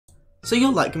So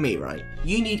you're like me, right?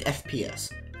 You need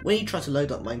FPS. When you try to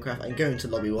load up Minecraft and go into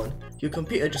lobby 1, your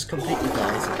computer just completely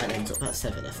dies and ends up at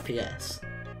 7 FPS.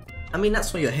 I mean,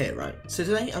 that's why you're here, right? So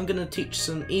today I'm going to teach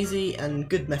some easy and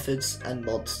good methods and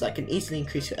mods that can easily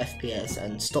increase your FPS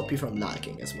and stop you from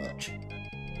lagging as much.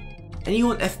 And you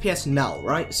want FPS now,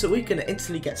 right? So we're going to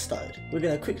instantly get started. We're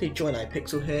going to quickly join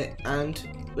Hypixel here and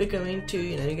we're going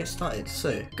to, get started.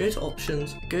 So go to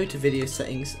options, go to video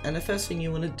settings, and the first thing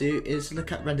you want to do is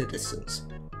look at render distance.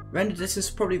 Render distance is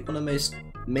probably one of the most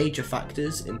major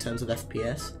factors in terms of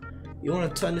FPS. You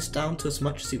want to turn this down to as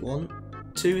much as you want.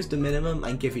 2 is the minimum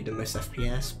and give you the most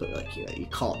FPS, but you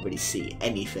can't really see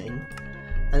anything.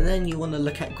 And then you want to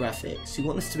look at graphics. You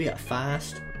want this to be at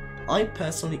fast. I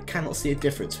personally cannot see a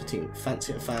difference between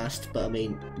fancy and fast, but I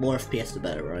mean, more FPS the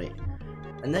better, right?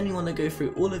 And then you want to go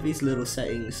through all of these little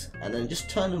settings and then just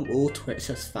turn them all to where it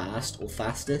says fast or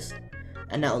fastest,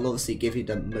 and that will obviously give you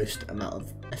the most amount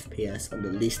of FPS and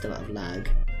the least amount of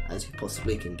lag as you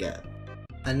possibly can get.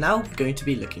 And now we're going to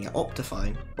be looking at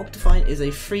Optifine. Optifine is a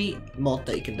free mod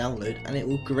that you can download and it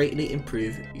will greatly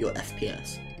improve your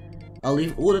FPS. I'll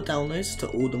leave all the downloads to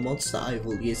all the mods that I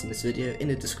will use in this video in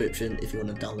the description if you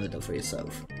want to download them for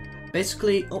yourself.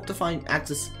 Basically, Optifine adds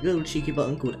this little cheeky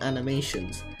button called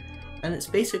animations, and it's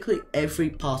basically every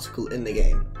particle in the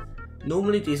game.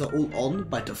 Normally these are all on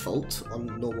by default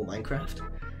on normal Minecraft,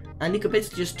 and you can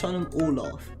basically just turn them all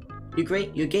off.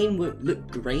 Your game won't look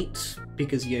great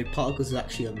because particles is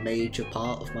actually a major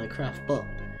part of Minecraft, but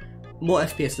more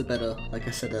FPS the better, like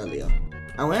I said earlier.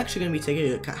 And we're actually going to be taking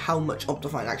a look at how much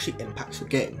Optifine actually impacts your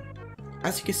game.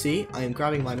 As you can see, I am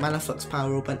grabbing my Mana Flux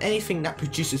power up and anything that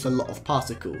produces a lot of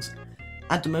particles.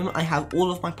 At the moment I have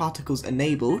all of my particles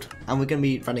enabled and we're going to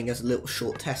be running as a little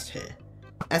short test here.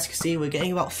 As you can see, we're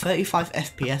getting about 35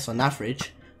 FPS on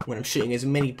average when I'm shooting as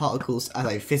many particles as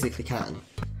I physically can.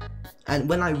 And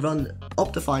when I run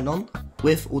Optifine on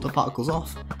with all the particles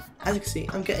off, as you can see,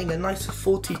 I'm getting a nice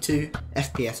 42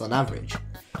 FPS on average.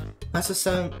 That's a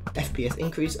 7 FPS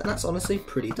increase, and that's honestly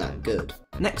pretty damn good.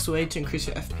 Next way to increase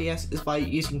your FPS is by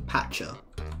using Patcher.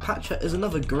 Patcher is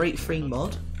another great free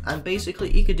mod, and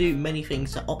basically you can do many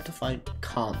things that Optifine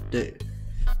can't do.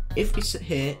 If we sit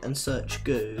here and search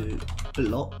go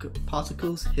block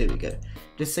particles, here we go.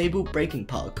 Disable breaking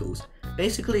particles.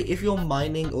 Basically, if you're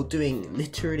mining or doing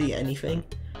literally anything,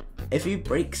 if you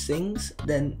break things,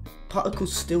 then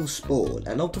particles still spawn,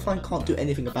 and Optifine can't do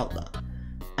anything about that.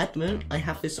 At the moment, I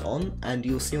have this on, and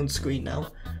you'll see on the screen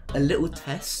now a little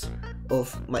test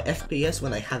of my FPS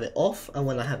when I have it off and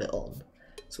when I have it on.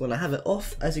 So when I have it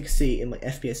off, as you can see in my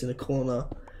FPS in the corner,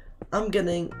 I'm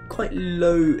getting quite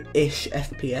low-ish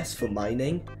FPS for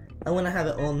mining, and when I have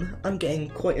it on, I'm getting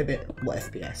quite a bit more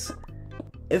FPS.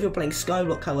 If you're playing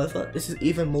Skyblock, however, this is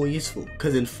even more useful,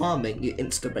 because in farming, you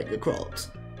insta-break your crops.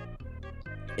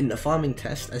 In the farming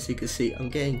test, as you can see, I'm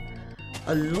getting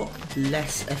a lot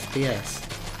less FPS.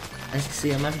 As you can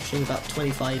see, I'm averaging about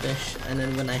 25-ish, and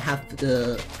then when I have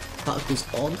the particles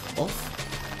off,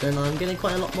 then I'm getting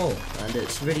quite a lot more, and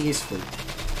it's really useful.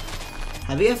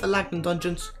 Have you ever lagged in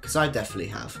dungeons? Because I definitely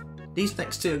have. These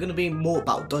next two are going to be more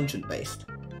about dungeon based.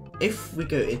 If we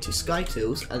go into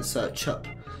SkyTools and search up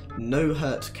No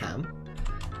Hurt Cam,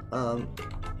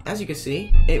 as you can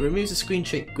see, it removes the screen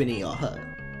shake when you are hurt.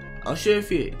 I'll show you a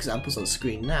few examples on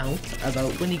screen now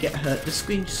about when you get hurt, the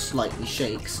screen just slightly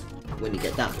shakes when you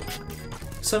get damaged.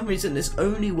 For some reason this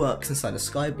only works inside of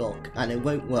Skyblock and it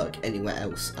won't work anywhere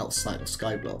else outside of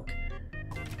Skyblock.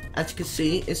 As you can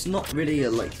see, it's not really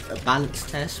a balance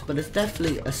test, but it's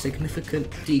definitely a significant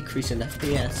decrease in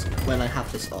FPS when I have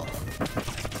this off.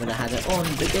 When I have it on,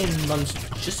 the game runs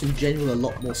just in general a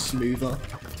lot more smoother,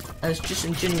 and it's just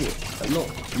in general a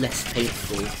lot less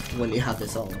painful when you have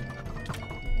this on.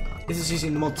 This is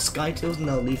using the mod SkyTools, and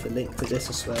I'll leave a link to this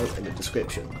as well in the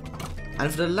description.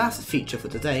 And for the last feature for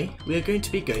today, we are going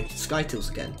to be going to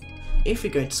SkyTools again. If we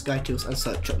go into SkyTools and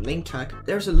search up name tag,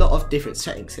 there's a lot of different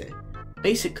settings here.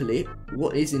 Basically,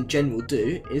 what these in general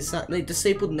do is that they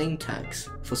disable name tags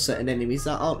for certain enemies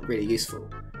that aren't really useful.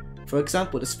 For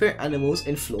example, the spirit animals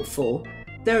in floor 4,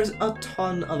 there is a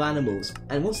ton of animals,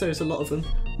 and once there is a lot of them,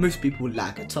 most people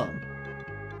lag a ton.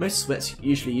 Most sweats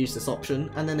usually use this option,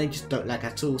 and then they just don't lag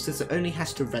at all since it only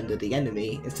has to render the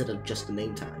enemy instead of just the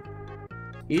name tag.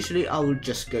 Usually I will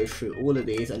just go through all of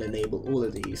these and enable all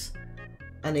of these,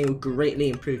 and they will greatly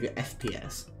improve your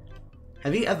FPS.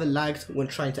 Have you ever lagged when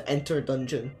trying to enter a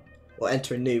dungeon or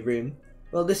enter a new room?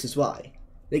 Well, this is why.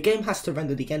 The game has to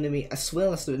render the enemy as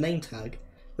well as the name tag,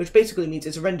 which basically means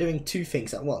it's rendering two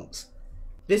things at once.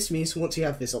 This means once you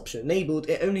have this option enabled,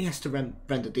 it only has to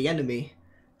render the enemy,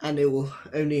 and it will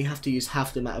only have to use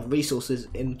half the amount of resources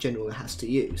in general it has to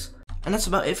use. And that's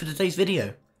about it for today's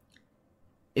video.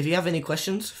 If you have any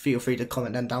questions, feel free to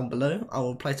comment them down below. I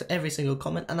will reply to every single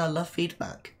comment and I love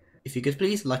feedback. If you could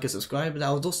please like and subscribe, that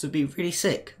would also be really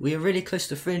sick. We are really close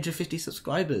to 350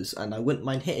 subscribers and I wouldn't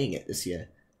mind hitting it this year.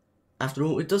 After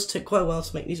all, it does take quite a while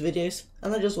to make these videos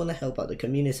and I just want to help out the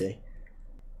community.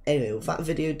 Anyway, with that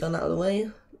video done out of the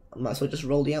way, I might as well just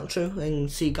roll the outro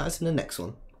and see you guys in the next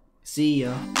one. See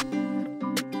ya.